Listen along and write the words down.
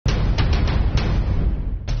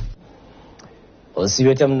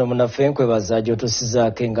Osibeta muno munaffe nkwebaza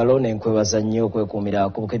gy'otusizaako engalo n'enkwebaza nnyo okwekuumira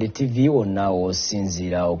ku Bukedde TV wonna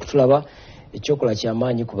osinziira okutulaba ekyokola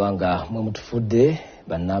ky'amaanyi kubanga mwe mutufudde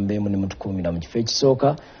bannambe ne mutukuumira mu kifo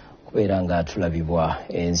ekisooka kubeera nga tulabibwa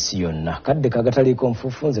ensi yonna. Kadde kagataliiko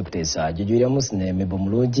nfuufu nze kuteesa Jojoira Musi ne Mebo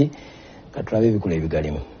Mulungi katulabe ebikula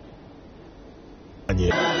ebigalimu.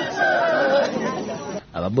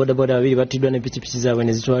 Ababodaboda babiri battiddwa ne pikipiki zaabwe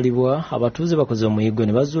ne zitwalibwa. Abatuuze bakoze omuyiggo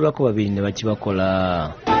ne bazuulako babiri ne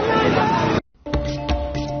bakibakola.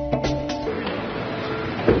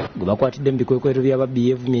 Gwe bakwatidde mu bikwekweto by'ababbi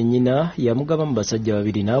yeevumye nnyina yamugaba mu basajja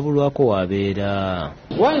babiri n'abulwako w'abeera.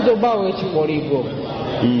 Wanza obaawo ekikoligo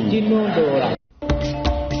kinondoola.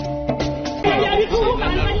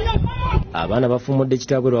 Abaana bafumudde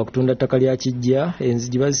ekitaabwe lwa kutunda ttaka lya Kijja,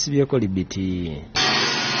 enzigi bazisibyeko libiti.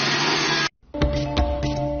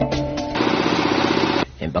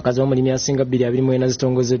 Empaka z'omulimi asinga 224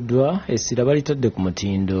 zitongozeddwa, essira balitadde ku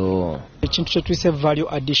mutindo. Ekintu kye tuyise value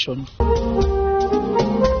addition.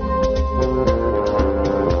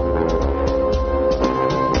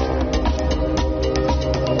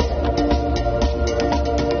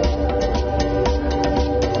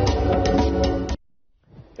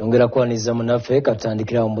 Yongera kwaniza munaffe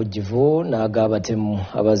katandikira omujjivu n'ag'abatemu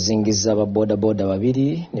abazingiza aba bodaboda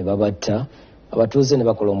babiri ne babatta. Abatuuze ne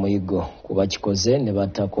bakola omuyiggo ku Bakoze ne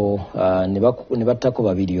battako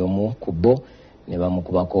babiri omu ku bo ne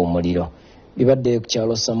bamukubako omuliro. Bibadde ku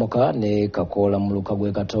kyalo Samuka ne Kakoola mu luka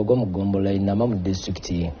gw'e Katoogo mu ggombolola Nabo mu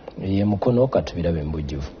disitulikiti y'e Mukono. Katubirabe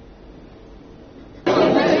mbujjuvu.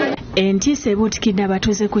 Entiisa ebuutikidde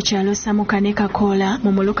abatuuze ku kyalo Samuka ne Kakoola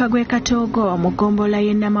mu muluka gw'e Katoogo mu ggombolola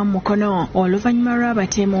y'e Nabo mu Mukono oluvannyuma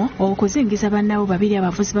lw'abatemu okuzingiza bannabo babiri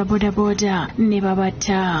abavuzi ba bodaboda ne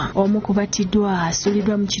babatta. Omu ku Battiddwa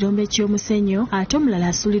asuuliddwa mu kirombe ky'omusenyu ate omulala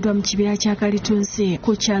asuuliddwa mu kibira kya Kalitunsi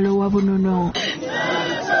ku kyalo Wabunono.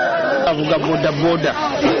 Avuga bodaboda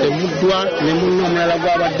emuddwa ne munno omulala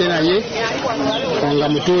gw'abadde naye nga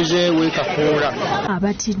mutuuze w'e Kakoola.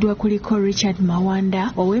 Abattiddwa kuliko Richard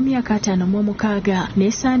Mawanda ow'emyaka 56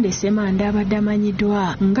 ne Sande Semanda abadde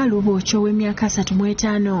amanyiddwa nga Lubooki ow'emyaka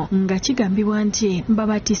 35 nga kigambibwa nti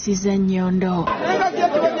babattisizza nnyondo.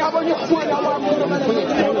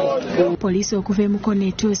 Poliisi okuva e Mukono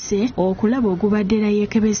etuuse okulaba ogubadde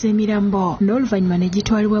yeekebeza emirambo n'oluvannyuma ne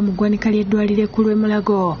gitwalibwa mu ggwanika ly'eddwaliro ekkulu e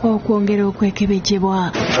Mulago okwongera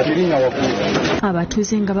okwekebejjebwa.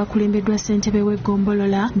 Abatuuze nga bakulembeddwa ssentebe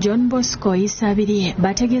w'eggombolola John Bosco Isabiri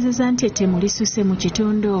bategeezezza nti ettemu lisusse mu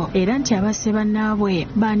kitundu era nti abasse bannaabwe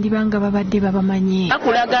bandibanga babadde babamanyi.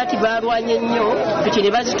 Bakulaga nti balwanye nnyo piki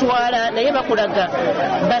ne bazitwala naye bakulaga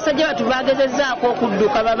basajja batu bagezezzaako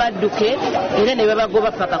okudduka babadduke era ne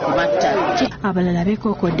babagoba paka kubatta. Abalala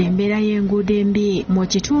beekookodde embeera y'enguudo embi mu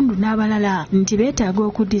kitundu n'abalala nti beetaaga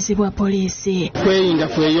okuddizibwa poliisi. Kweyinga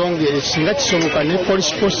kweyongere singa kisoboka ne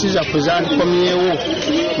poliisi posti zaffe zandikomyewo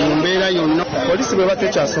mu mbeera yonna. Poliisi bwe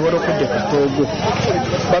batekyasobola okudda Katoogo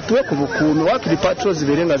batuwe ku bukuumi wakiri patro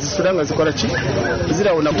zibeere nga zisula nga zikola ki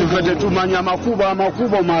zirawona. Tuvudde tumanya amakubo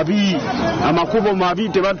mabi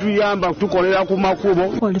tebatuyamba tukolera ku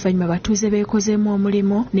makubo. Oluvannyuma batuuze beekozeemu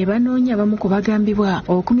omulimu ne banoonya abamu ku bagambibwa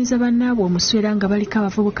okumiza bannaabwe omuswera nga baliko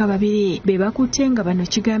abavubuka babiri be bakutte nga bano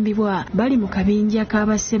kigambibwa bali mu kabinja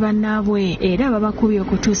k'abasse bannaabwe era babakubye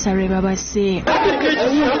okutuusa lwe babasse.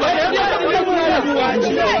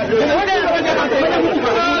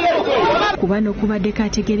 Ku bano kubadde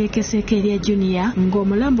kategeerekeseeko erya Junior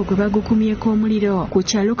ng'omulambo gwe bagukumyeko omuliro ku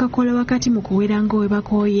kyalo Kakoola wakati mu kuwera nga we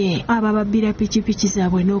bakooye abababbira pikipiki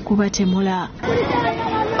zaabwe n'okubatemula.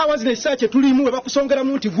 Awazina ekisaa kye tulimu we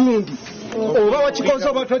bakusongeramu nti gundi oba wakikoze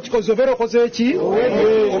oba twekikoze obeera okoze ki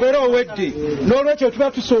obeera owedde n'olwekyo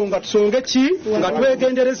tuba tusonge ki nga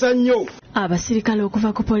twegendereza nnyo. Abasirikale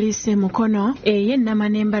okuva ku poliisi e Mukono ey'e Nama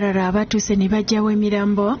n'Embarara abatuuse ne bajjawo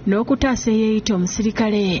emirambo n'okutaasa eyeeyita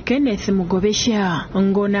omusirikale Kenneth Mugobesha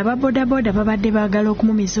ng'ono ababodaboda babadde baagala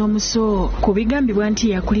okumumiza omusu ku bigambibwa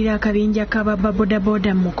nti yakulira akabinja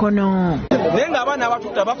k'ababodaboda mu Mukono. Naye ng'abaana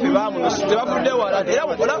abatutta baffe baamunusu tebavudde wala era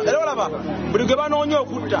olaba buli gwe banoonya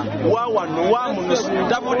okutta waawano waamunusu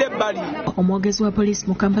tavudde ebbali. Omwogezi wa poliisi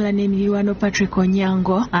mu Kampala n'emirirwano Patrick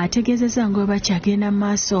Onyango ategeezezza nga bakyagenda mu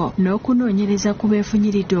maaso n'okunoonyereza ku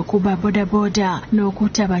beefunyiridde okuba bodaboda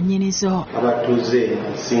n'okutta bannyinizo. Abatuuze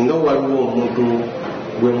singa waliwo omuntu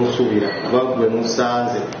gwe musuubira oba gwe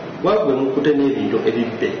musanze oba gwe mukutte n'ebintu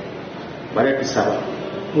ebibbe bale tusaba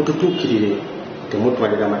mututuukirire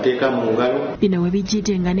temutwalira amateeka mu ngalo. Bino we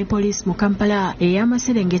bijjidde nga ne poliisi mu Kampala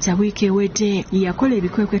ey'Amaserengeta wiiki ewedde yakola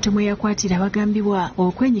ebikwekweto mwe yakwatira abagambibwa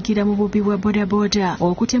okwenyikira mu bubbi bwa bodaboda,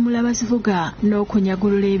 okutemula abazivuga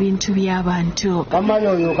n'okunyagulula ebintu by'abantu.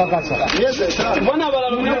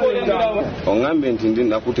 Ongambe nti ndi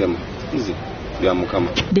nakutema izi bya mukama.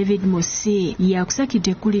 David Musi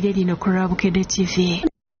yakusakidde ekkulire lino ku Bukedde TV.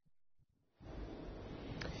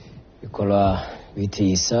 Bikolwa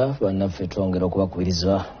bitiisa bannaffe twongera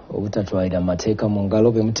okubakubiriza obutatwalira amateeka mu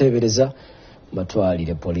ngalo be muteebereza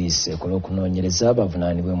batwalire poliisi ekola okunoonyereza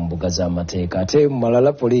bavunaanibwe mu mbuga z'amateeka. Ate mu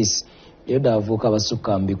malala poliisi yodda avuuka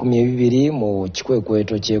abasukka 200 mu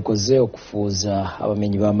kikwekweto kyekoze okufuuza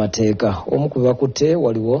abamenyi b'amateeka. Omu ku Bakutte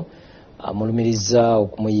waliwo amulumiriza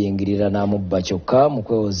okumuyingirira n'amubba kyokka mu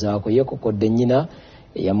kwewozaako yeekokodde nnyina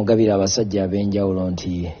eyamugabira abasajja ab'enjawulo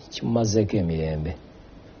nti kimumazeeko emirembe.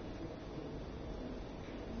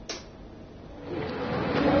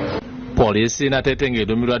 Poliisi natetenga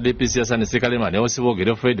eddumiro DPC yasanise Kalema ne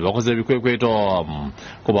Osibogere Fred bakoze ebikwekweto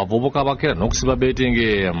ku bavubuka abakera n'okusiba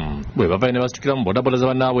betingi bwe bava ne basitukira mu bodaboda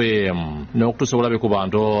z'abannaabwe n'okutuusa obulabe ku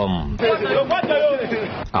bantu.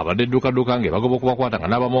 Abadde edduukadduuka ng'ebagoba okubakwata nga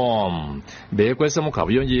n'abamu beekwese mu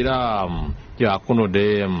kabuyonjo era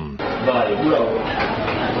yakunudde.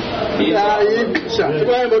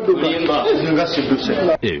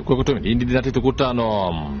 Ebikwekweto mirindiri na tetukutaano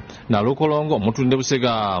na Lukolongo Omutunda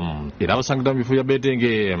Busega era abasangidwa mu bifo bya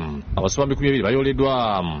betenge abasoma 200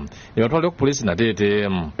 bayoleddwa ne batwalibwa ku poliisi Nateete.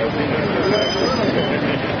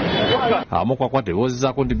 Abamu kwakwata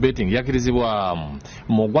ebiwozezaako nti betting yakkirizibwa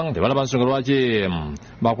mu ggwanga tebalaba nsonga lwaki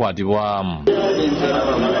bakwatibwa.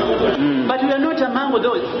 But we are not among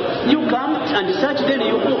those. You come and search, then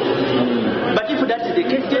you go. But if that is the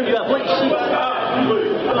case, then you avoid shit.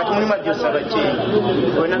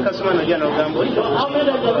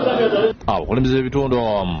 Abakulembeze b'ebitundu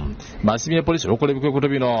basimye poliisi olw'okukola ebikwekweto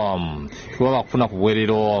bino kuba bakufuna ku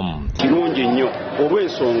bwerero. Kirungi nnyo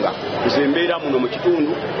olw'ensonga nze mbeera muno mu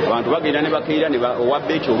kitundu abantu bagenda ne bakeera ne owa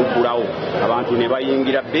beeti oluggulawo abantu ne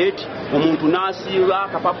bayingira beeti omuntu n'asiiba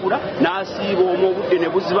akapapula n'asiiba omwo obudde ne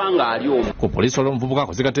buziba ng'ali omwo. Ku poliisi olw'omuvubuka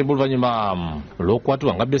akoze katemba oluvannyuma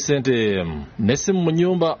olw'okukwatibwa ng'abbye ssente n'essimu mu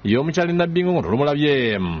nnyumba y'omukyali Nabbingo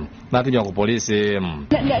olumulabye n'atinnya ku poliisi.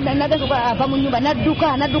 Ava mu nnyumba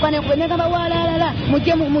n'adduka negamba walaalala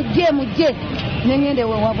mujje nengende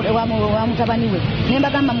wa mutabani we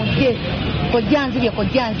nembagamba mujje kojjanzibye.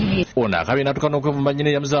 Ono akabye n'atuuka n'okwevumba nnyina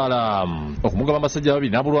eyamuzaala okumugamba abasajja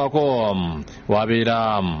babiri n'abulwako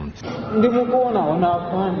wabeera. Ndi mukubonawo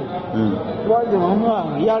n'akandi lwaje mama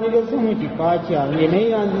wange yalirese mu kika kyange naye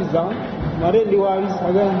yanziza nale ndi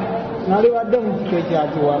wabisaganya nali wadde mu kifo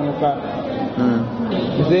ekyakiwanuka.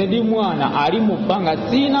 Nze ndi mwana ali mu bbanga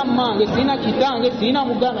siina mmange siina kitange siina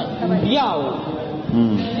muganda ndyawo.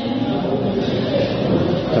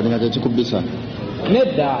 Kati nga tekikubbisa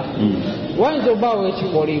nedda wayinza obbaawo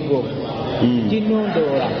ekikoligo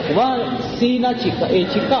kinondoola kuba siina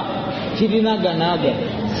ekika kirinaganaga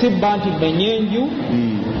sibba nti menyenju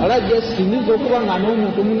ala jesinyiza okuba nga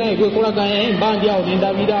n'omuntu munaye gwekolaganya emba ndyawo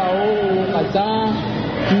nendabiraawo kasa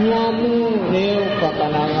nywamu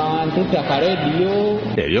neokakananga ntutaka rediyo.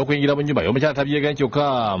 Ebyokuyingira mu nnyumba y'omukyala tabyeganya kyokka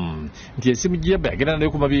nti essimu gyebba yagenda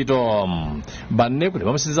nayo ku mabiito banneeku ne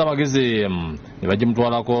bamusinza amagezi ne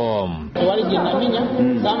bagimutwalako. Tewali gye namenya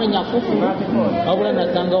saamenya fufu wabula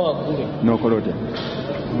nasanga waggule n'okola otya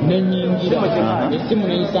nenyingira essimu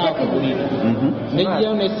neyisaa ku buliri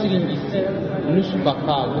nejjayo nesiringisi nusu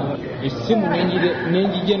kakaaga essimu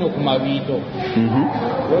nenjije no ku mabiito.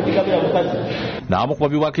 N'abamu ku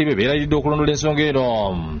babiwako ebyo beerayiridde okulondola ensonga eno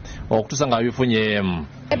okutuusa nga babifunye.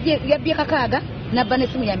 Yabbye kakaaga nabba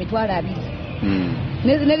n'essimu ya mitwalo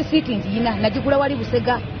 2 ne risiiti nziyina nagigula wali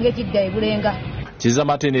Busega ng'ekidda ebulenga. Kiza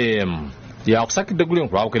Matene yakusakidde Gulin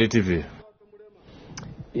ku Bukedde TV.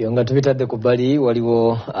 Iyo nga tubitadde ku bbali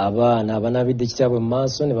waliwo abaana abanabidde kitaabwe mu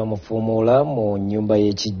maaso ne bamufuumuula mu nnyumba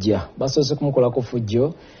y'ekijja. Basoose kumukolako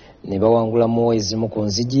fujjo ne bawangulamu ezimu ku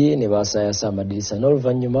nzigi ne basaayasa amadirisa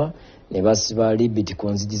n'oluvannyuma ne basiba libiti ku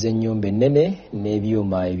nzigi z'ennyumba ennene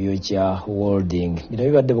n'ebyuma ebyokya welding. Bino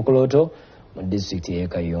bibadde Bukolooto mu disitulikiti y'e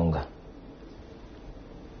Kayunga.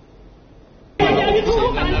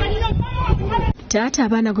 Taata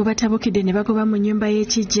abaana gwe batabukidde ne bagoba mu nnyumba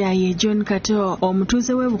y'ekijja ye John Kato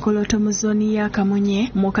omutuuze w'Ebukoloto mu zooni ya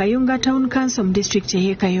Kamunye mu Kayunga Town Council mu disitulikiti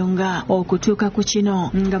y'e Kayunga okutuuka ku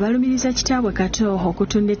kino nga balumiriza kitaabwe Kato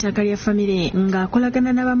okutunda ettaka lya famire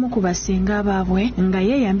ng'akolagana n'abamu ku basinga baabwe nga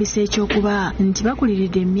yeeyambisa ekyokuba nti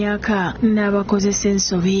bakuliridde emyaka n'abakozesa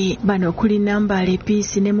ensobi. Bano okuli Nambaale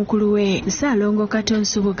Peace ne mukulu we Ssaalongo Kato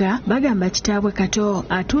Nsubuga bagamba kitaabwe Kato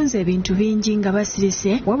atunze ebintu bingi nga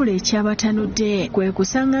basirise wabula ekyabatanudde kwe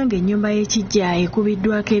kusanga ng'ennyumba y'ekijja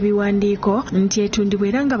ekubiddwako ebiwandiiko nti etundibwa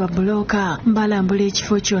era nga babulooka balambula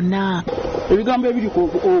ekifo kyonna. Ebigambo ebiri ku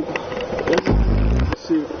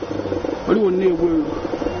waliwo neebweru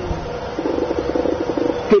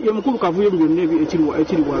yomukulu kavuyo byonna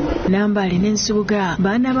ekiri wano. Nambaale n'Ensubuga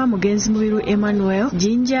baana ba mugenzi mubiru Emmanuel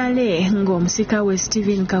Jinjale ng'omusika we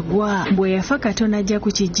Stephen Kagwa bwe yafa Kato n'ajja ku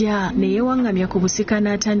kijja ne yeewaŋŋamya ku busika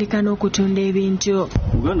n'atandika n'okutunda ebintu.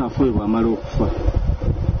 Uganda afe bw'amala okufa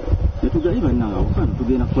ne tugali bannanga okufana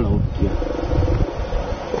tugenda kukolawo tutya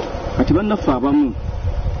kati bannaffe abamu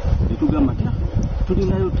ne tugamba tya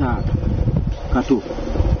tulinayo taata Kato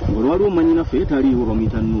ng'olwaliwo manyinaffe ye taliiwo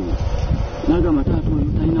bamuyita Nuuru n'agamba taata oyo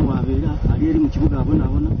talina bw'abeera ali eri mu kibuga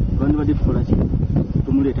abonaabona twandibadde tukola ki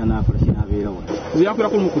tumuleeta n'akola kinaabeera wano.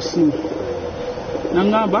 Ziyakulako mu kusimu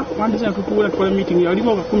n'angamba wandiza tutuula tukola meeting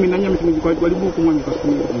yaliwo 14 meeting waliwo okumwanya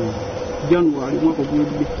kasumira January mwaka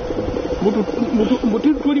ogwedde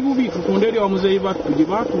mbutu tuli bubi tutunda eri abamuzeeyi battu gye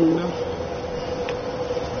baatunda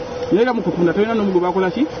naye mu kutunda talina n'omugo bakola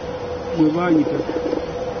ki gwe baayita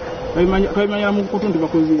kabimanyira mu kutundu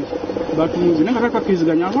bakoze batunze naye nga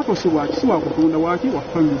takakkiriziganya abantu si wakutunda waki wa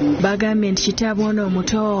famire. Bagambye nti kitaabwe ono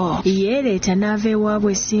omuto yeereeta n'ava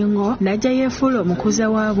ewaabwe Ssingo n'ajja yeefuula omukuza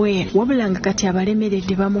waabwe wabula nga kati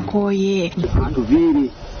abalemeredde bamukooye. Atuviire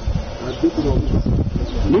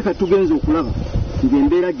naye kati tugenza okulaba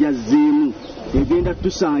ng'embeera gyazzeemu egenda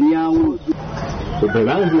tusaanyaawo. Bwe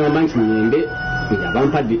bangamba nti nyembe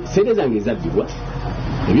abampadde sente zange ezabbibwa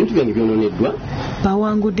ebintu byange byononeddwa.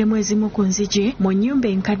 Bawangudde mwezi ku nzigi mu nnyumba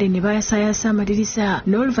enkadde ne bayasaayasa amadirisa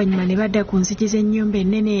n'oluvannyuma ne badda ku nzigi z'ennyumba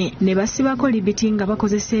ennene ne basibako libiti nga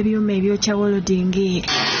bakozesa ebyuma ebyokya wolodingi.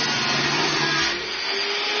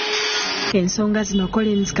 Ensonga zino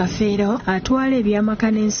Collins Kafeero atwala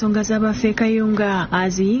ebyamaka n'ensonga z'abafe Kayunga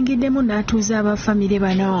aziyingiddemu n'atuuza abafamire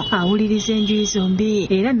bano awuliriza enjuyi zombi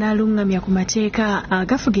era n'aluŋŋamya ku mateeka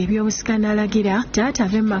agafuga ebyobusika n'alagira taata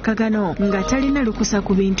ave mu maka gano nga talina lukusa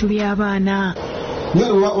ku bintu by'abaana.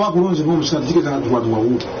 Wakulonzebwa omusika tiketa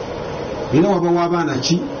tuwatuwawu era waba w'abaana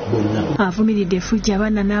ki bonna. Avumiridde effujja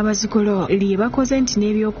abaana n'abazzukulu lye bakoze nti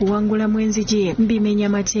n'ebyokuwangulamu enzigi bimenya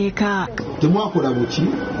mateeka. Temwakola buki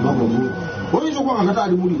makovu oyinza okuba nga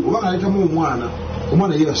kataali muli oba ng'aletamu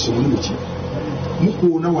omwana yeebase mulimu ki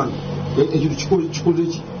mukuwona wano ekintu kikoze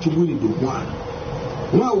kigwiridde omwana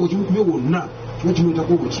omwana wekimukubye wonna kiba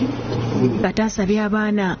kimuyitako buki. Kati asabye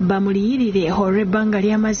abaana bamuliyirire olw'ebbanga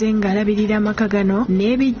ly'amaze ng'alabirira amaka gano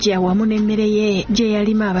n'ebijja wamu n'emmere ye gye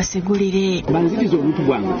yalima abasegulire. Banziriza obuntu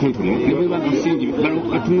bwange kuntuno ne bwe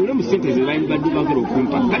batunule mu ssente ze badde bagala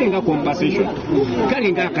okumpa kale nga compensation kale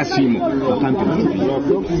nga akasiimo akampi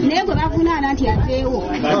naye gwe bavunaana nti aveewo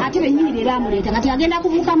ate bennyini be baamuleeta kati agenda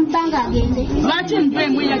kubuuka mu bbanga agende. Lwaki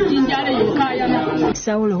empengwe ya Jinjale yekaayana?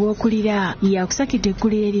 Sawulo w'okulira yakusakidde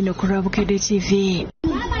eggulire lino ku Bukedde TV.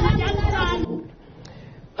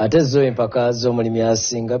 Ate zo empaka z'omulimi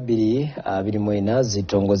asinga 224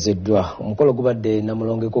 zitongozeddwa. Omukolo gubadde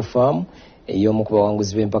Namulonge ku faamu ey'omu ku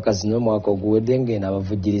bawanguzi b'empaka zino mwaka oguwedde ng'eno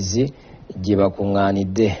abavujjirizi gye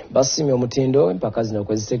bakuŋŋaanidde. Basiimye omutindo empaka zino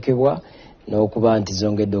kwe zitekebwa n'okuba nti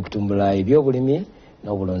zongedde okutumbula ebyobulimi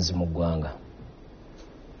n'obulunzi mu ggwanga.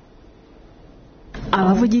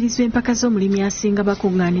 Abavujjirizi b'empaka z'omulimi asinga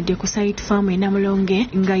bakuŋŋaanidde ku site farm e Namulonge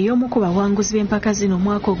nga y'omu ku bawanguzi b'empaka zino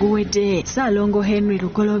omwaka oguwedde Ssaalongo Henry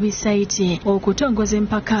Lugolobi site okutongoza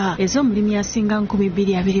empaka ez'omulimi asinga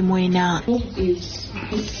 2024.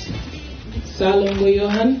 Ssaalongo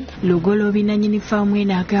Yohan Lugolobi nannyini faamu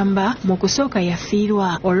eno agamba mu kusooka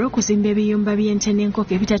yafiirwa olw'okuzimba ebiyumba by'ente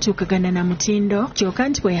n'enkoko ebitatuukagana na mutindo kyokka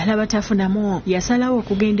nti bwe yalaba tafunamu yasalawo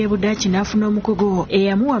okugenda e Budaaki n'afuna omukugu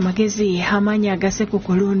eyamuwa amagezi amaanyi agase ku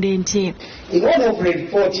kulunda ente. In one of the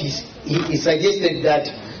reports he suggested that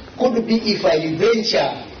could be if I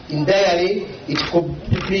venture in dairy it could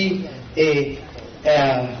be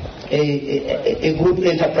a good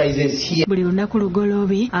enterprises here. Buli lunaku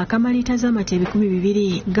Lugolobi akamalita z'amata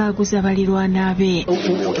 200 gaaguza balirwana be.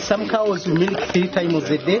 Some cows we milk 3 times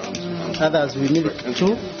a day, others we milk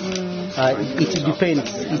 2. It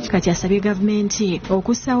depends. Kati asabye gavumenti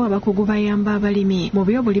okussaawo abakugu bayamba abalimi mu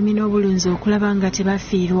by'obulimi n'obulunzi okulaba nga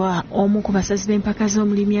tebafiirwa. Omu ku basazi b'empaka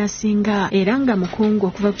z'omulimi asinga era nga mukungu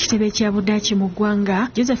okuva ku kitebe kya Budaaki mu ggwanga,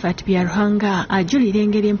 Josephat Byaruhanga ajulira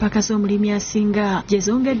engeri empaka z'omulimi asinga gye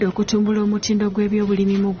zongedde okutumbula omutindo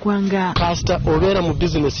gw'ebyobulimi mu ggwanga. Kasita obeera mu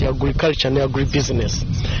bizinesi ya agriculture ne agribusiness,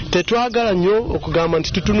 tetwagala nnyo okugamba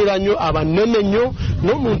nti tutunula nnyo abanene nnyo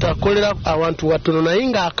n'omuntu akolera awantu watono naye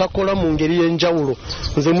ng'akakola mu ngeri y'enjawulo.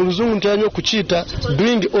 Nze mu luzungu ntera nnyo okukiyita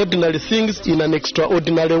doing ordinary things in an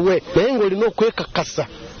extraordinary way, naye ng'olina okwekakasa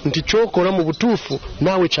nti kyokola mu butuufu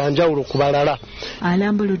naawe kyanjawulo ku balala.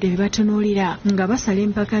 Alambuludde bye batunuulira nga basala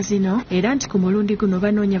empaka zino era nti ku mulundi guno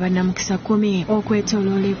banoonya bannamukisa 10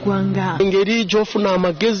 okwetooloola eggwanga. Engeri gy'ofuna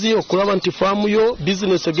amagezi okulaba nti faamu yo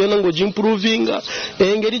bizinesi egenda ng'ogimpuruvinga,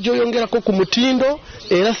 engeri gy'oyongerako ku mutindo,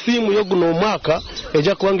 era siimu yo guno omwaka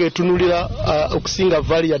ejja kuba ng'etunuulira okusinga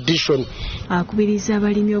value addition. Akubiriza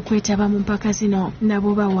abalimi okwetaba mu mpaka zino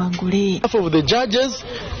nabo bawangule. Of the judges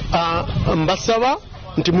mbasaba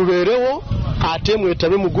nti mubeerewo ate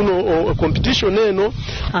mwetabe mu guno competition eno.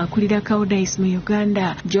 Akulira Kaudais mu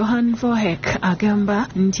Uganda, Johan Vohek agamba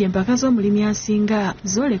nti empaka z'omulimi asinga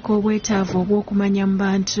zoleka obwetaavu obw'okumanya mu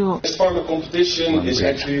bantu. This farmer competition is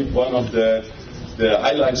actually one of the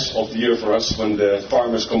highlights of the year for us when the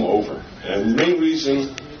farmers come over. And the main reason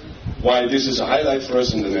why this is a highlight for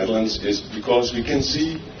us in the Netherlands is because we can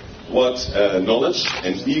see what knowledge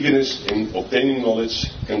and eagerness in obtaining knowledge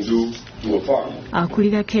can do to a farm.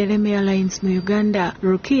 Akulira KLM Airlines mu Uganda,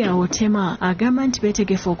 Rukia Otema agamba nti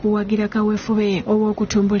beetegefu okuwagira kaweefube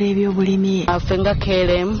ow'okutumbula ebyobulimi. Ffe nga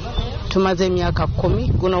KLM tumaze emyaka 10,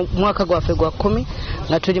 guno mwaka gwaffe gwa 10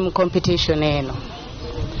 nga tuli mu competition eno.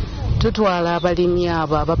 Tutwala abalimi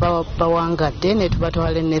abo ababa bawangadde ne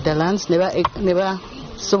tubatwala e Netherlands ne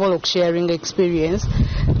basobola okusharing experience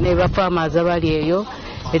ne ba farmers abali eyo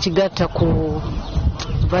ekigatta ku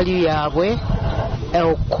value yaabwe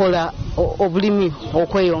okukola obulimi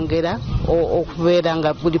okweyongera okubeera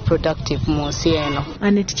nga buli productive mu nsi eno.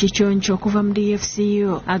 Anet Kichoncho okuva mu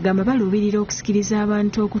DFCU agamba baluubirira okusikiriza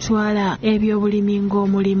abantu okutwala ebyobulimi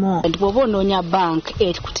ng'omulimu. Bw'oba onoonya bank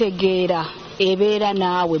ekutegeera ebeera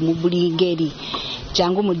naawe mu buli ngeri,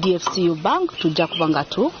 jangu mu DFCU bank tujja kuba nga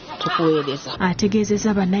tukuweereza.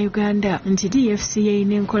 Ategeezezza bannayuganda nti DFCA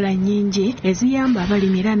erina enkola nnyingi eziyamba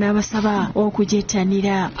abalimi era n'abasaba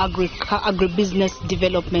okugyettanira. Agribusiness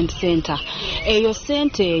Development Center, eyo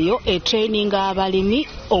sente eyo etraininga abalimi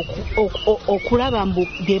okulaba mbu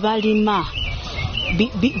bye balima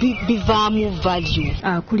bivaamu value.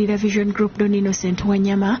 Akulira Vision Group Don Innocent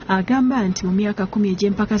Wanyama agamba nti mu myaka 10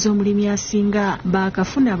 egy'empaka z'omulimi asinga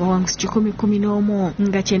baakafuna abawanguzi 11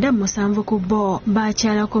 nga 97 ku bo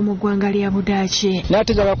baakyalako mu ggwanga lya Budaaki.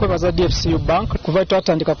 Nate njagala kwebaza DFCU Bank kuva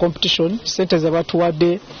twatandika competition, sente ze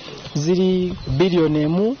batuwadde ziri biliyoni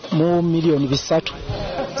 1 mu miliyoni 3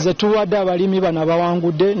 ze tuwadde abalimi bano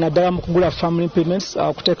abawangudde naddala mu kugula farm implements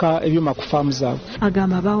okuteeka ebyuma ku faamu zaabwe.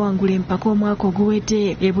 Agamba bawangula empaka omwaka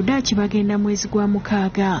oguwedde e Budaaki bagenda mwezi gwa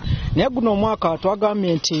 6. Naye guno omwaka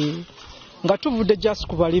twagambye nti nga tuvudde just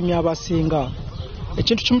ku balimi abasinga,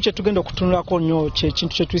 ekintu kimu kye tugenda okutunulako nnyo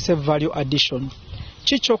ky'ekintu kye tuyise value addition.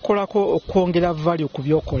 Kikyokolako okwongera value ku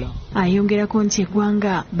byokola. Ayongerako nti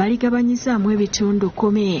eggwanga baligabanyizaamu ebitundu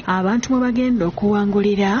 10 abantu mwe bagenda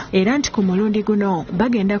okuwangulira era nti ku mulundi guno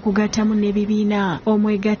bagenda kugattamu n'ebibiina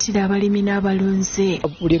omwegattira abalimi n'abalunzi.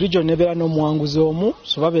 Buli region ebeera n'omuwanguzi omu,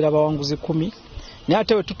 so babeera bawanguzi 10. Naye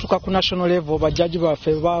ate we tutuuka ku national level bajjaji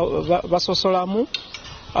baffe basosolamu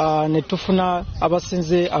ne tufuna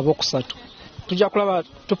abasinze abokusatu. Tujja kulaba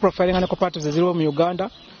tuprofilinga ne cooperatives eziriwo mu Uganda.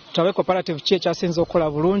 Tawe cooperative ki ekyasinze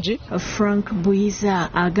okukola bulungi. Frank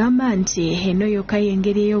Buiza agamba nti eno yokka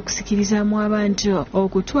y'engeri ey'okusikirizaamu abantu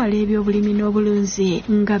okutwala ebyobulimi n'obulunzi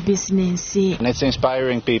nga bizinensi. It's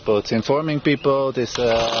inspiring people, it's informing people, this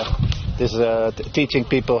teaching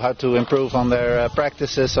people how to improve on their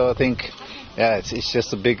practices. So I think, yeah, it's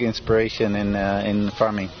just a big inspiration in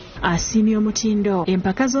farming. Asiimye omutindo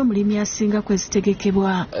empaka z'omulimi asinga kwe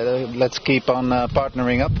zitegekebwa. Let's keep on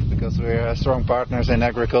partnering up because we're strong partners in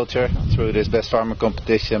agriculture through this best farmer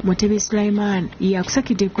competition. Mutebi Sulaiman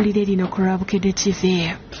yakusakidde eggulire lino ku lwa Bukedde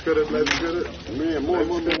TV.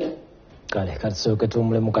 Kale katusooke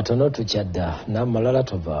tuwummulemu katono tukyadda n'amalala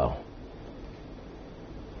tovaawo.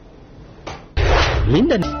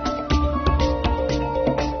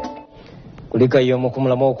 Kulikayo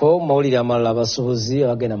mukumulamu okwo mawulire amalala abasuubuzi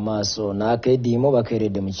abagenda mu maaso n'akeediimo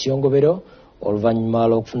bakeeredde mu kiyongobero oluvannyuma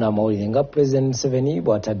lw'okufuna amawulire nga President Museveni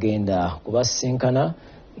bw'atagenda kubasinkana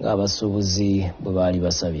ng'abasuubuzi bwe baali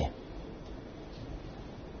basabye.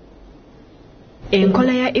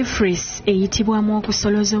 Enkola ya IFRIS eyitibwamu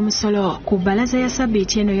okusoloza omusolo ku bbalaza ya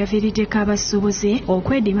Sabbiiti eno yaviiriddeko abasuubuzi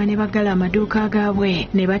okwediima ne baggala amaduuka gaabwe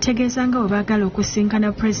ne bategeeza nga bwe baagala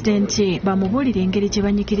okusinkana pulezidenti bamubuulire engeri gye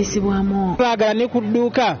banyikirizibwamu. Baagala ne ku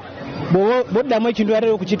dduuka bw'oddamu ekintu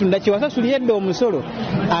atera okukitunda kyewasasulira edda omusolo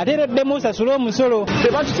ate era oddemu osasule omusolo.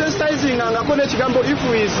 Tebatusensitizingangako n'ekigambo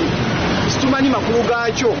IFRIS situmanyi makulu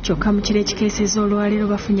gaakyo. Kyokka mu kiro ekikeeseza olwaleero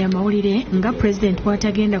bafunye amawulire nga pulezidenti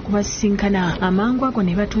bw'atagenda kubasinkana amangu ago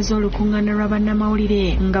ne batuuza olukuŋŋaana lwa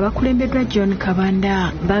bannamawulire nga bakulembeddwa John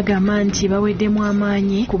Kabanda. Bagamba nti baweddemu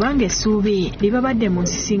amaanyi kubanga essuubi libabadde mu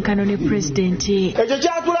nsisinkano ne pulezidenti. Ekyo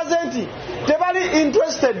kyatulaze nti tebali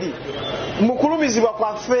interested mu kulumizibwa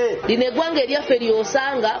kwaffe. Lino eggwanga eryaffe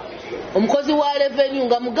lyosanga omukozi wa revenue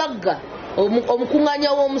nga mugagga,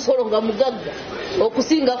 omukuŋŋaanya w'omusolo nga mugagga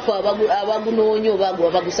okusinga ffe abagunoonya oba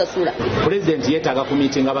abagusasula. Pulezidenti yeetaaga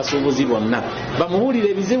kumiitinga abasuubuzi bonna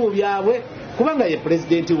bamubuulire ebizibu byabwe kubanga ye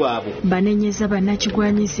pulezidenti waabwe. Banenyeza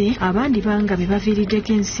bannakigwanyizi abandi banga be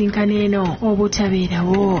baviiriddeko ensinkano eno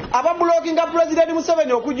obutabeerawo. Ababulookinga pulezidenti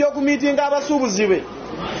Museveni okujja okumiitinga abasuubuzi be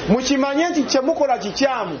mukimanye nti kyemukola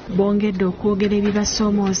kikyamu. Bongedde okwogera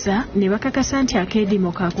ebibasoomooza ne bakakasa nti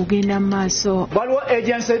akeedimo kaakugenda mu maaso. Waliwo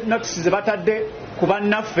agency notices batadde ku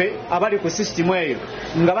bannaffe abali ku sisitimu eyo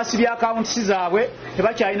nga basibye akawuntisi zaabwe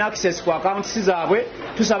tebakyalina access ku akawuntisi zaabwe.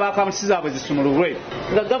 Tusaba akawuntisi zaabwe zisumululwe.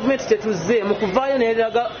 Nga gavumenti tetuzze mu kuvaayo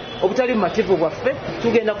n'eraga obutali bumativu bwaffe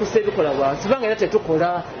tugenda kussa ebikola bwansi kubanga era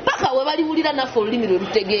tetukola paka we baliwulira naffe olulimi lwe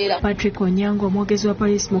lutegeera. Patrick Onyango, omwogezi wa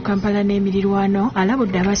poliisi mu Kampala n'emirirwano,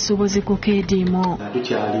 alabudde abasuubuzi ku keediimo.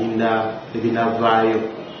 Tukyalinda ebinavaayo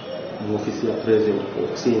mu ofiisi ya pulezidenti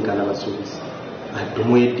okusinkana abasuubuzi.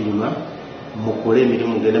 Tumwediima mukole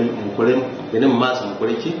emirimu gende mu maaso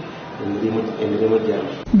mukole ki emirimu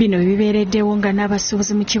gyabwe. Bino bibeereddewo nga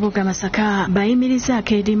n'abasuubuzi mu kibuga Masaka bayimiriza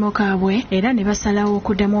akeediimo kaabwe era ne basalawo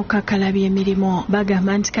okuddamu okukakkalabya emirimu.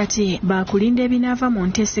 Bagamba nti kati baakulinda ebinaava mu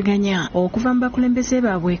nteeseganya okuva mu bakulembeze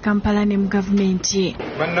baabwe Kampala ne mu gavumenti.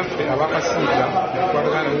 Bannaffe abakasiika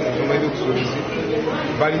twalagana n'ensonga y'obusuubuzi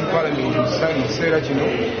bali mu palamenti mu kiseera kino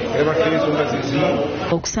era bafuna ensonga zizimu.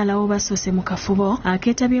 Okusalawo basoose mu kafubo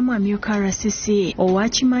akeetabyemu amyuka RCC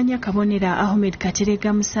owakimanya Kabonera Ahmed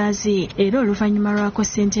Katerega Musaazi era oluvannyuma lwako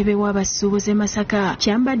ssentebe w'abasuubuzi Masaka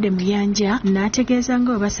Kyambadde Muyanja n'ategeeza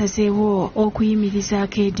nga bwe basazeewo okuyimiriza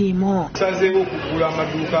akeediimo. Tusazeewo okugula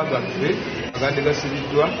amaduuka gaffe agadde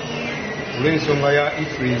gasibiddwa olw'ensonga ya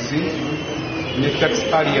IFRIS ne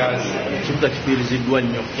tax areas. Ekibuga kifiiriziddwa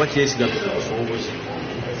nnyo kuba kyesiga obusuubuzi.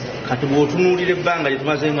 Kati bw'otunuulira ebbanga lye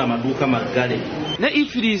tumaze nga amaduuka maggale. Ne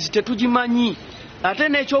IFRIS tetugimanyi ate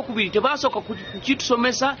n'ekyokubiri tebasooka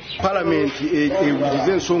kukitusomesa. Palamenti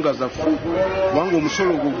ewulirize ensonga zaffe kubanga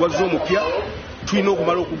omusolo gwo gwazze omupya tulina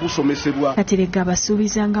okumala okugusomesebwa. Katerega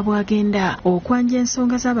abasuubiza nga bw'agenda okwanja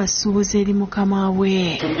ensonga z'abasuubuzi eri mukama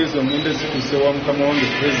we. Tongeza omumbezi zituuse wa mukama wange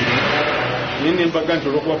pulezidenti naye ne mbaga nti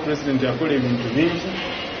olw'okuba pulezidenti akola ebintu bingi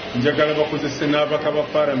njagala bakozese n'abaka ba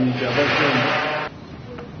palamenti abazungu.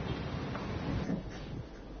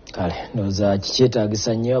 Kale ndowooza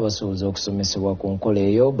kikyetaagisa nnyo abasuubuzi okusomesebwa ku nkola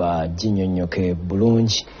eyo baginnyonnyoke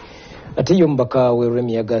bulungi. Ate ye omubaka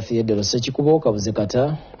w'Eremiyaga Theodore Ssekikubo Kabuze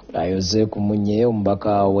Kata ayoze ku munye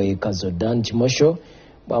omubaka w'e Kazodan Kimosho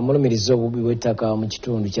bw'amulumiriza obubi bw'ettaka mu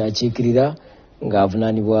kitundu kyakiikirira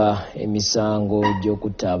ng'avunaanibwa emisango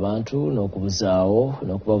gy'okutta abantu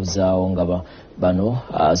n'okubabuzaawo nga bano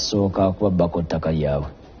asooka kubabbako ttaka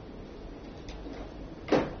lyabwe.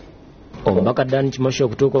 Omubaka Dan Kimosho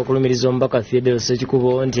okutuuka okulumiriza omubaka Theodore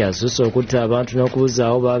Ssekikubo nti asusse okutta abantu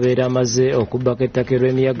n'okubuzaawo babeera amaze okubbako ettaka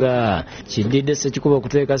erw'emiyaga. Kiddidde Ssekikubo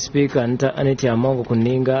okuteeka sipiika Aneti Amongo ku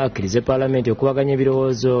nninga akkirize paalamenti okubaganya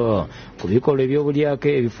ebirowoozo ku bikolwa eby'obulyake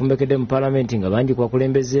ebifumbekedde mu paalamenti nga bangi ku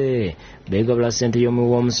bakulembeze beegabula ssente y'omuwi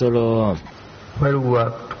w'omusolo. While we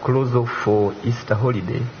were close off for Easter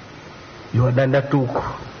holiday, you had undertook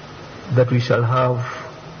that we shall have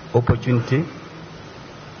opportunity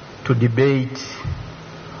to debate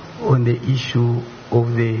on the issue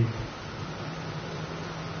of the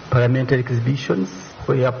parliamentary exhibitions,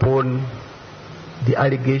 whereupon the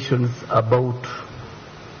allegations about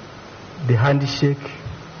the handshake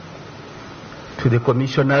to the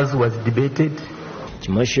commissioners was debated.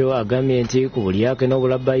 Kimosho agambye nti ku bulyake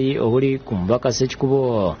n'obulabbayi obuli ku mubaka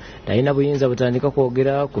Ssekikubo talina buyinza butandika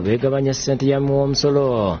kwogera ku beegabanya ssente ya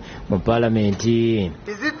w'omusolo mu paalamenti.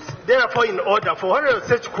 Is it therefore in order for Honorable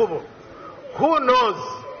Ssekikubo, who knows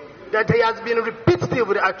that he has been repeatedly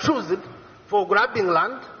accused for grabbing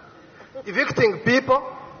land, evicting people,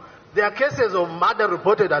 there are cases of murder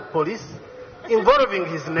reported at police involving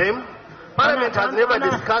his name, Parliament has never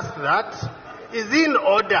discussed that, is in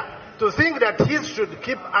order to think that his should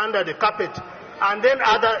keep under the carpet and then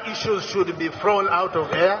other issues should be thrown out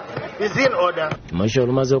of air is in order. Mwisho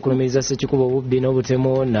olumaze okulumiriza Ssekikubo obubbi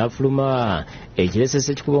n'obutemu n'afuluma ekirese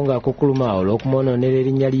Ssekikubo ng'akukuluma olw'okumwonoonera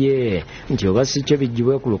erinnya lye nti oba si kyo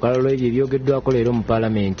bijjibwe ku lukalala lw'ebyo ebyogeddwako leero mu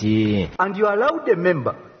Paalamenti. And you allowed a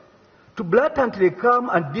member to blatantly come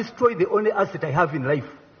and destroy the only asset I have in life,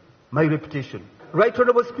 my reputation. Right,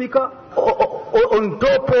 Honorable Speaker, on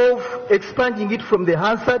top of expunging it from the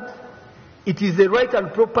Hansard, it is a right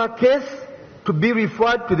and proper case to be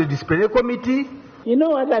referred to the disciplinary committee. You know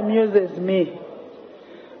what amuses me?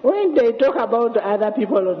 When they talk about other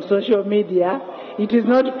people on social media, it is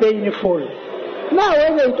not painful. Now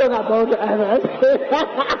when they talk about others...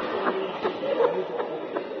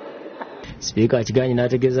 Speaker Kiganyi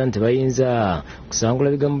n'ategeeza nti bayinza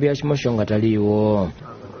kusangula bigambo bya Kimosho nga taliiwo.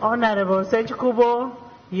 Honorable Ssekikubo,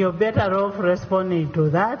 you're better off responding to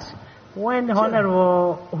that when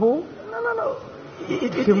Honorable who? No.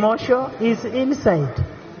 Kimosho is inside.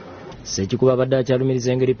 Ssekikubo abadde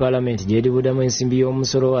akyalumiriza engeri Paalamenti gy'eribudamu ensimbi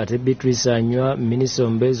y'omusolo ate Beatrice Anywa minisita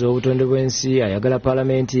omubeezi w'obutonde bw'ensi ayagala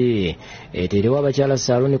Paalamenti eteerewo abakyala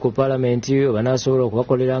saaloni ku Paalamenti oba n'asobola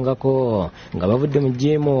okubakolerangako nga bavudde mu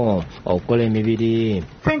jjiimu okukola emibiri.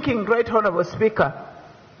 Thinking, Great Honourable Speaker,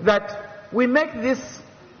 that we make this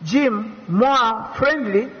gym more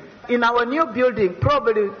friendly in our new building,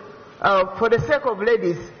 probably for the sake of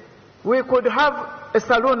ladies, we could have a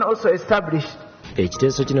salon also established.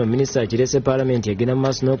 Ekiteeso kino minisita kirese Paalamenti egenda mu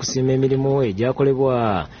maaso n'okusiima emirimu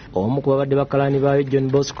egyakolebwa omu ku babadde bakalaani baayo John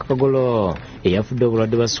Bosco Kagolo eyafudde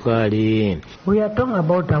obulwadde bwa sukaali. We are talking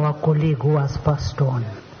about our colleague who has passed on.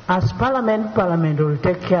 As Parliament will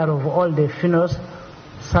take care of all the funeral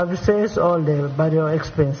services, all the burial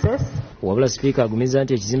expenses. Wabula Sipiika agumiza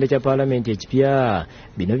nti ekizimbe kya Paalamenti ekipya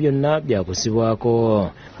bino byonna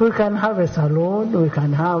byakusibwako. We can have a salon, we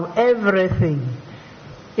can have everything.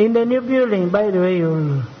 In the new building, by the way,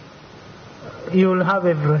 you'll have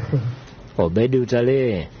everything. Obedi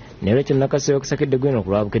Utale, nero kyo nakase okusakidde gwino ku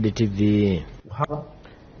Bukedde TV.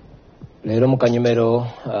 Leero mu kanyomero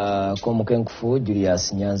k'omukenkufu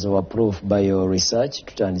Julius Nyanza wa Proof Bio Research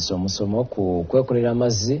tutandise omusomo ku kwekolera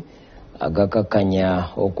amazzi agakakanya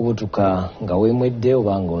okubutuka nga weemwedde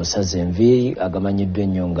oba ng'osaze enviiri agamanyiddwa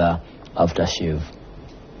ennyo nga aftershave.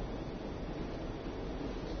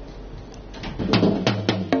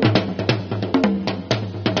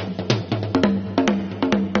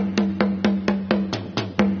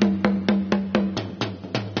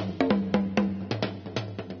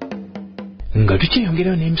 Nga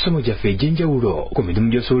tukyeyongerayo n'emisomo gyaffe egy'enjawulo ku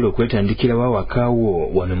mirimu gy'osobola okwetandikirawo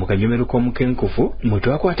awakaawo wano mu kanyomero k'omukenkufu mwe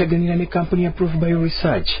twakwataganira ne kampuni ya Proof Bio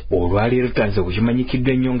Research olwaleero tutanze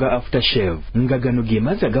kukimanyikiddwa ennyo nga aftershave nga gano ge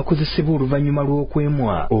mazzi agakozesebwa oluvannyuma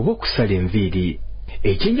lw'okwemwa oba okusala enviiri.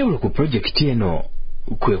 Ekyenjawulo ku pulojekiti eno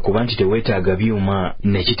kwe kuba nti teweetaaga byuma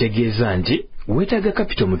nekitegeeza nti weetaaga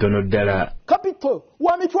kapito mutono ddala. Kapito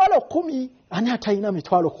wa mitwalo 10 ani atalina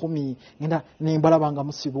mitwalo 10 ngenda nembalaba nga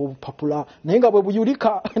musiba obupapula naye nga bwe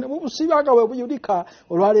buyulika ne busibaga bwe buyulika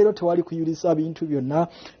olwaleero tewali kuyulisa bintu byonna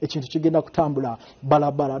ekintu kigenda kutambula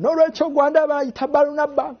balabala n'olwekyo Gwanda bayita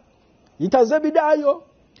balunaba yita Zebidayo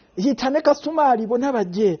yita ne Kasumali bonna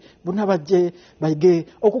bajje bayige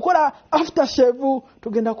okukola aftershave.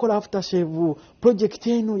 Tugenda kola aftershave. Project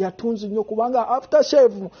eno yatunzi nnyo kubanga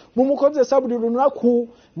aftershave mumukozesa buli lunaku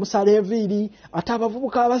musala enviiri ate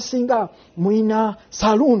abavubuka abasinga muina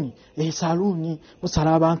saluni saluni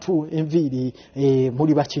musala abantu enviiri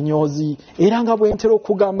muli bakinyozi era nga bwentera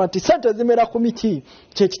okugamba nti sente zimera ku miti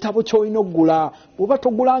kyekitabo ky'olina okugula oba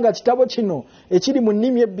togulanga kitabo kino ekiri mu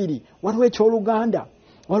nnimi ebbiri waliwo eky'Oluganda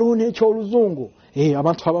waliwo n'eky'Oluzungu.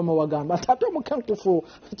 Abantu abamu bagamba ate omukenkufu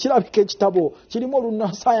kirabika ekitabo kirimu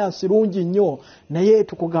olunnasayansi lungi nnyo naye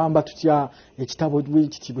tukugamba tutya ekitabo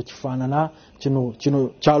bwekiti bwe kifaanana kino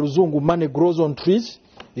kya Luzungu money grows on trees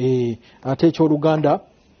ate eky'Oluganda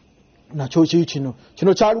nakyo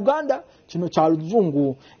kino kya Luganda kino kya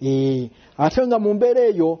Luzungu ate nga mu mbeera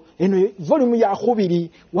eyo eno volume ya 2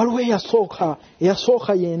 waliwo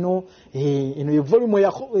eyasooka yeno eno volume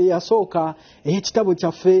eyasooka ekitabo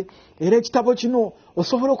kyaffe era ekitabo kino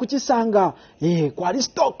osobola okukisanga kwali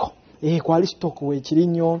stock wekiri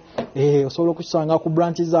nnyo osobola okukisanga ku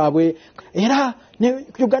branch zaabwe era ne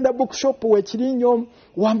Uganda Bookshop wekiri nnyo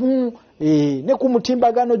wamu ne ku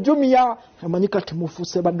mutimbagano Jumia amanyika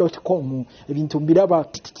timufuuse ba.com ebintu mbiraba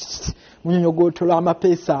munyonyogotola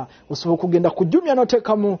amapeesa osobola okugenda ku Jumia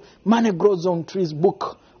n'oteekamu Money Grows on Trees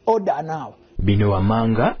book order now. Bino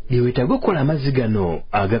wamanga byewetaaga okukola amazzi gano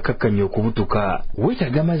agakakanya okubutuka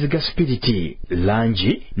weetaaga amazzi ga spiriti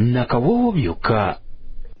langi nakawoowo byokka.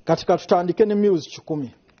 Katika tutandike ne mils 10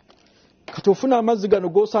 kati ofuna amazzi gano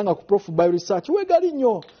g'osanga ku Prof Bio Research wegali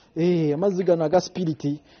nnyo amazzi gano aga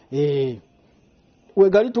spirit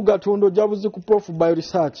wegali tugatunda ojabuzi ku Prof Bio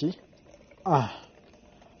Research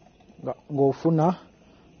ng'ofuna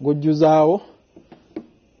ng'ojjuzaawo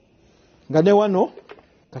nga ne wano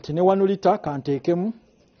kati ne 1 lita kanteekemu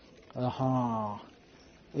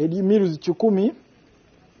eri miruzi 10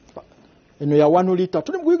 eno ya 1 lita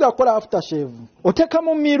tuli mukuyiga kukola aftershave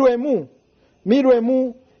oteekamu miru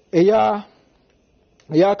emu eya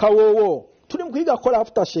kawoowo tuli mukuyiga kukola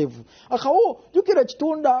aftershave akawo jukira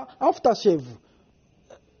kitunda aftershave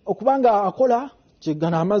okubanga akola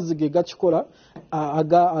kigana amazzi ge gakikola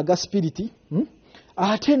aga spirit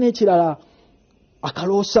ate n'ekirala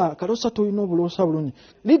akalosa tulina obuloosa bulungi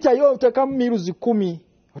lita yo oteekamu miruzi 10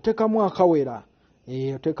 oteekamu akawera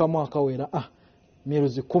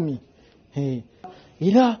miruzi 10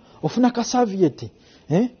 era ofuna ka serviette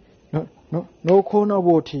n'okoona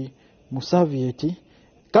bwoti mu serviette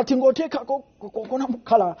kati ng'oteekako okona mu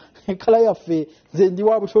kala yaffe nze ndi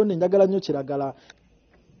wa butonde njagala nnyo kiragala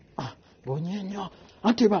bonyenyo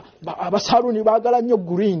anti abasaluni baagala nnyo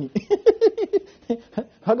green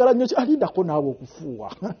baagala nnyo alindako naawe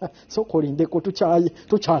okufuuwa sooka olindeko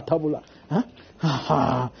tukyatabula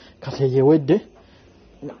kati eyewedde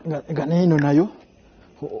nga neeno nayo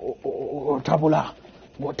otabula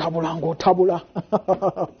ng'otabula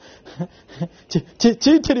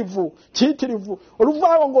kiyitirivu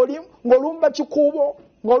oluvaawo ng'olumba kikuubo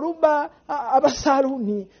ng'olumba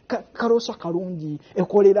abasaluuni kaloosa kalungi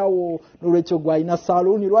ekolerawo n'olwekyo gwalina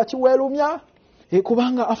saluuni lwaki weerumya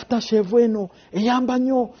kubanga aftershave eno eyamba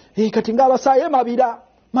nnyo kati ng'abasaaye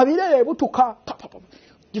mabira ebutuka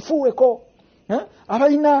gifuuweko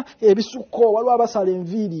abalina ebisukko waliwo abasala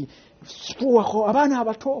enviiri fuuwako abaana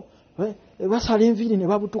abato basala enviiri ne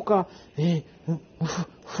babutuka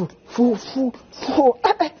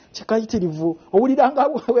kikayitirivu owuliranga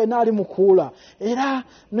wena ali mukuula era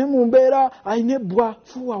ne mu mbeera alina ebbwa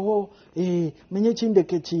fuuwawo menye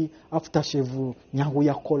ekindeke ki aftershave nyangu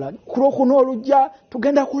yakola ku lwokuna olujja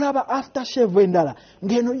tugenda kulaba aftershave endala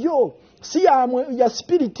ng'eno yo si ya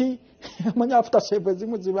spiriti manya aftershave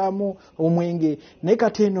ezimu zibaamu omwenge naye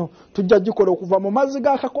kati eno tujja gikola okuva mu mazzi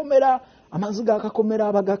g'akakomera amazzi g'akakomera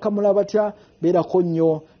abagakamula batya beerako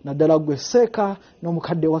nnyo naddala gwe seeka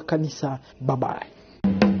n'omukadde wa kkanisa babayi.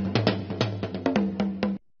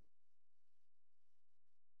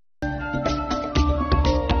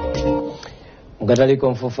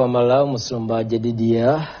 Mukataliko nfuufu amalala omusumba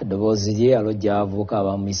Jedidiya ddoboozi lye alojja abavubuka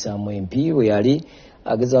abamumisaamu empi bwe yali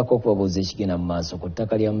agezaako okubabuuza ekigenda mu maaso ku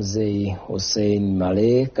ttaka lya muzeeyi Hussein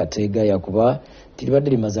Male Kateega yakuba tilibadde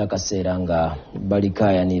limaze akaseera nga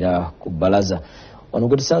balikaayanira ku bbalaza. Wano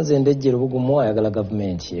gwe tusanze Ndejje Lubugumu ayagala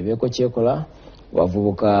gavumenti ebeeko kyekola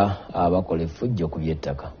bavubuka abakola effujjo ku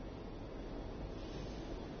by'ettaka.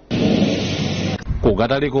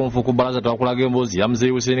 Kugataliko nfu ku bbalaza twakulaga emboozi ya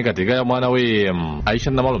muzeeyi Hussein Kateega ya mwana we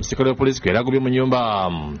Aisha Namalo omusirikale wa poliisi kwera agubye mu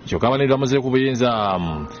nnyumba kyokka abanenera amaze ku buyinza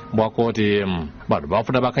bwa kooti bano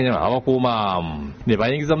bafuna bakanyama abakuuma ne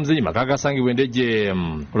bayingiza muzeeyi maka agasangibwa Ndejje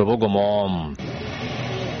Lubugumu.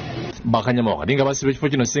 Bakanyama wakati nga basiba ekifo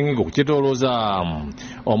kino singenge okukyetoolooza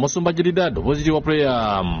omusumba Jedidiya ddoboozi lye wa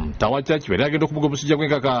puleya tawakya kibeera agenda okubuga omusujja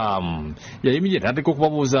gw'enkaka yayimirye n'ateeka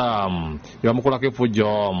okubabuuza byebamukolako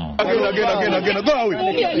effujjo.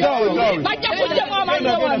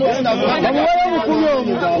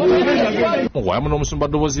 Mukwaya muno omusumba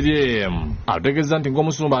ddoboozi lye alutegeeza nti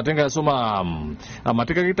ng'omusumba ate nga yasoma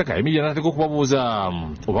amateeka g'ettaka yayimirye n'ateeka okubabuuza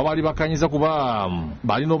oba baali bakkaanyiza kuba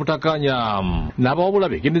baalina obutakkaanya n'abawabula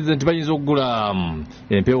beegendereza nti bayinza okugula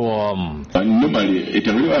empewo. Normally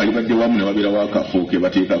etabuli baali badde wamu ne babeerawo akafo ke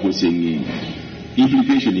bateekako sengenge.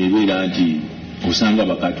 Implication ebeera nti osanga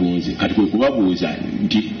bakatunze kati kwe kubabuuza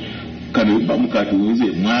nti kano bamukatunze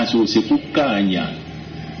mwasoose kukkaanya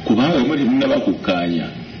kubanga bwe temunnaba kukkaanya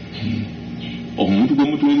omuntu gwe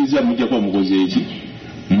mutuuliriza mujja kuba mukoze eki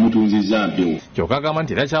mumutunzizza mpewo. Kyokka agamba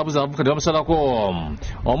nti era kyabuza abavubuka ne bamusalako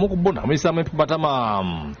omu ku bo n'amuyisaamu empi matama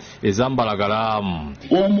ezambalagala.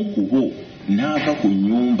 Omu ku bo n'ava ku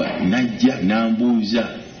nnyumba n'ajja n'ambuuza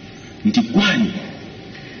nti gwani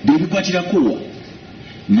beebikwatirako wa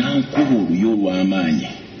n'ankuba oluyo olw'amaanyi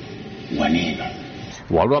waneeno.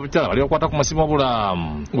 Waliwo abakyala bali bakwata ku masimu wabula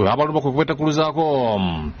bwe babalumba kwe kwetakuluzaako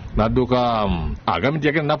n'adduka agambye nti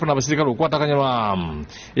yagenda n'afuna abasirikale okukwata akanyama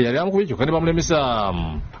eyali amukubye kyokka ne bamulemesa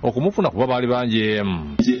okumufuna kuba baali bangi.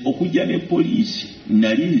 Nze okujja ne poliisi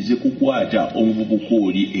nali nze kukwata omuvubuka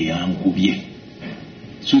oli eyankubye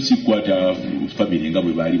so sikwata family nga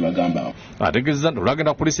bwe baali bagamba. Ategeeza nti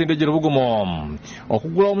olwagenda ku poliisi endejjero Bugumu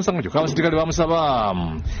okuggula omusango kyokka abasirikale bamusaba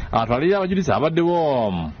atwalire abajulizi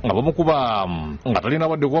abaddewo nga bamukuba nga talina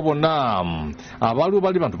wadde kuba bonna abaaliwo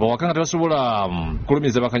baali bantu bawaka nga tebasobola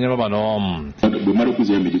kulumiza bakanyama bano. Bwe mala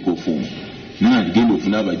okuzayo medical form nange genda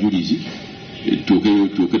ofuna abajulizi tuke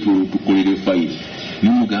tukolere fayiri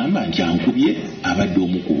nimugamba nti ankubye abadde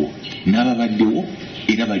omukubo n'ababaddewo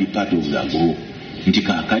era bali part of the group nti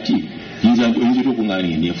kaakati nzira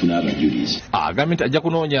okuŋŋaanira neefuna abajulizi. Agambye nti ajja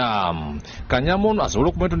kunoonya Kanyama ono asobole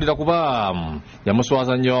okumwetondera kuba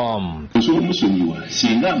yamuswaza nnyo. Osobola omusonyiwa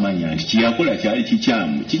singa amanya nti kyeyakola kyali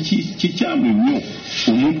kikyamu nnyo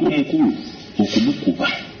omuntu omukulu okumukuba.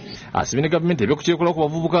 Asibye ne gavumenti ebyokukyekola ku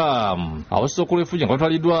bavubuka abasokola efujja nga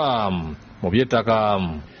batwaliddwa mu by'ettaka.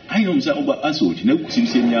 Ayina omusango gwa assault naye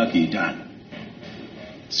gukusibisa emyaka 5.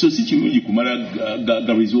 So si kirungi kumala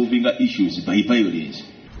ga resolving issues by violence.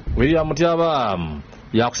 William Mutyaba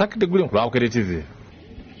yakusakidde eggulu ku Bukedde TV.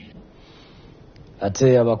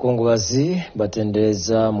 Ate abakungubazi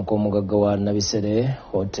batendereza mukomugagga wa Nabisere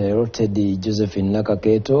Hotel Teddy Josephine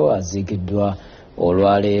Nakaketo aziikiddwa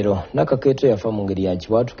olwaleero. Nakaketo yafa mu ngeri ya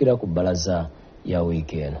kiwatukira ku bbalaza ya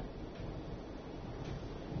weekend.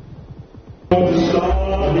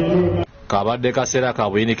 Kabadde kaseera ka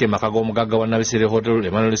buyinike maka g'omugagga wa Nabisere Hotel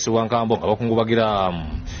Emmanuel Siwankambo nga bakungubagira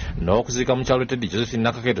n'okuziika mu kyalo Teddy Josephine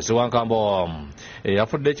Nakaketo Siwankambo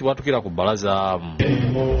eyafudde ekiwatukira ku bbalaza.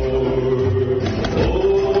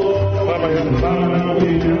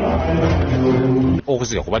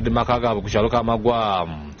 Okuziika kubadde maka gaabwe ku kyalo Kamagwa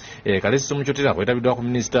Kalesi Muchotera kwetabiddwa ku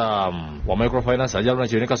minisita wa microfinance Ajaluna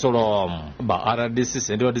Kirene Kasolo ba RDC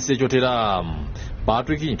Sende wa DC Chotera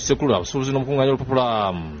Patrick Ntisekulu abusuubuzi n'omukungaanya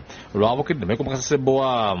olupapula lwa Bukedde Michael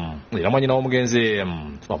Makasasebowa era mwanyina w'omugenzi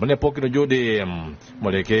wamune Pokino Jode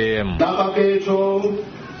muleke Nakaketo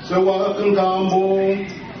Sewankambo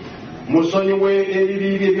musonyiwe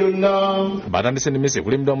ebibiri byonna. Batandise n'emmese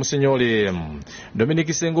ekulemedwa Musinyole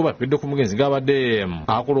Dominic Sengo bapidde ku mugenzi ng'abadde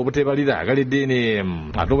akola obutebalira agalidde eddiini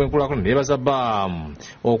ate obw'enkulaakulana neebaza bba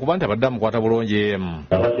okuba nti abadde amukwata bulungi.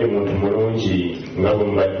 Abadde muntu mulungi nga bwe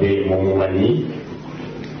mbadde mumumanyi,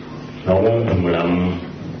 omuntu mulamu,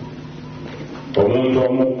 omuntu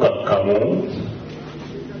omukakkamu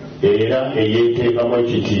era eyeeteekamu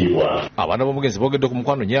ekitiibwa. Abaana b'omugenzi boogedde ku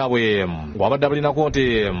mukwano nyaabwe gw'abadde abalinako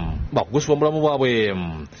nti bakugusibwa omulamu bwabwe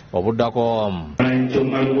obuddako. Nti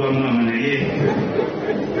omwana gwa maama naye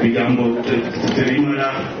bigambo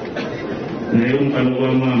tebimala, naye omukwano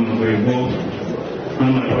gwa maama bwego.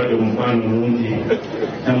 Maama tubadde omukwano mungi,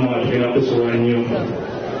 namuwa tugenda kusobola nnyo,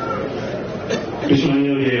 tukimanyi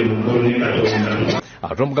oli mukulu ne Katonda.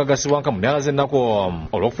 Ate omugagga Siwankambo n'alaze ennaku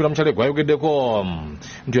olw'okufiira mu kyalo gwayogeddeko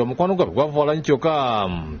nti omukwano gwabwe gwavaalanyi kyokka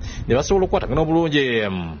ne basobola okukwatagana obulungi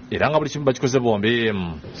era nga buli kimu bakikoze bombi.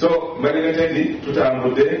 So Mbadde Teddy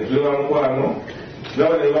tutambudde tuli ba mukwano,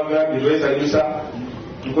 tulaba ne bagambye twesanyusa,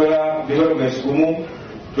 tukola development gumu,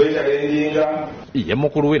 twechalenjinga. Ye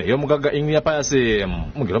mukulu we naye omugagga Ingria Pius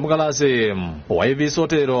Mugero Mugalasi owa EVC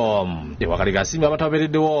Hotel ewakali gasiimye abantu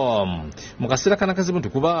ababeereddewo mu kaseera kanakazibu nti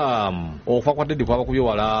kuba okufa kwa Teddy kwabakubye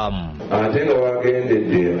wala. Ate nga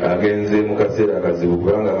wagendedde agenze mu kaseera akazibu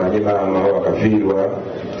kubanga amanyi maama wakafiirwa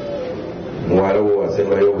muwala wo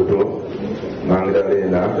wasembayo obuto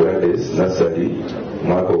Magdalena Gladys Nassali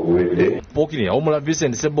mwaka oguwedde. Pokini yawumula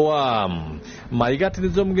Vincent Sebowa mayiga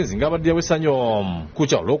atendereza omugenzi ng'abadde yawesanyo ku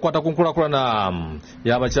kyalo olw'okukwata ku nkulaakulana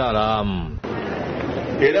y'abakyala.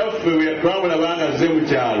 Era ffe twamulaba nga azze mu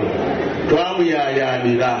kyalo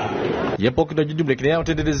twamuyaayaanira. Ye Pokino Jujumuleki naye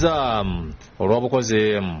amutendereza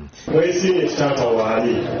olw'obukoze. Mwesiimye kitaata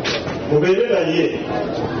waali, mubeere naye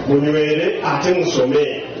munywere ate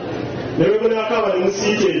musome, ne bwe munaakaaba ne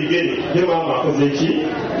musiika ebigere ye maama akoze ki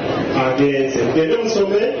agenze, mugende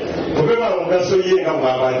musome mube bamugaso ye nga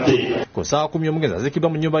bw'abadde. Ku saa 10 omugenzi aziikiddwa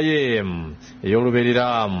mu nnyumba ye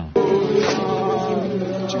ey'olubeerera.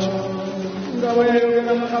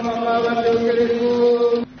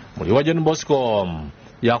 Muli wa John Bosco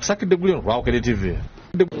yakusakidde eggulu lwa Bukedde TV.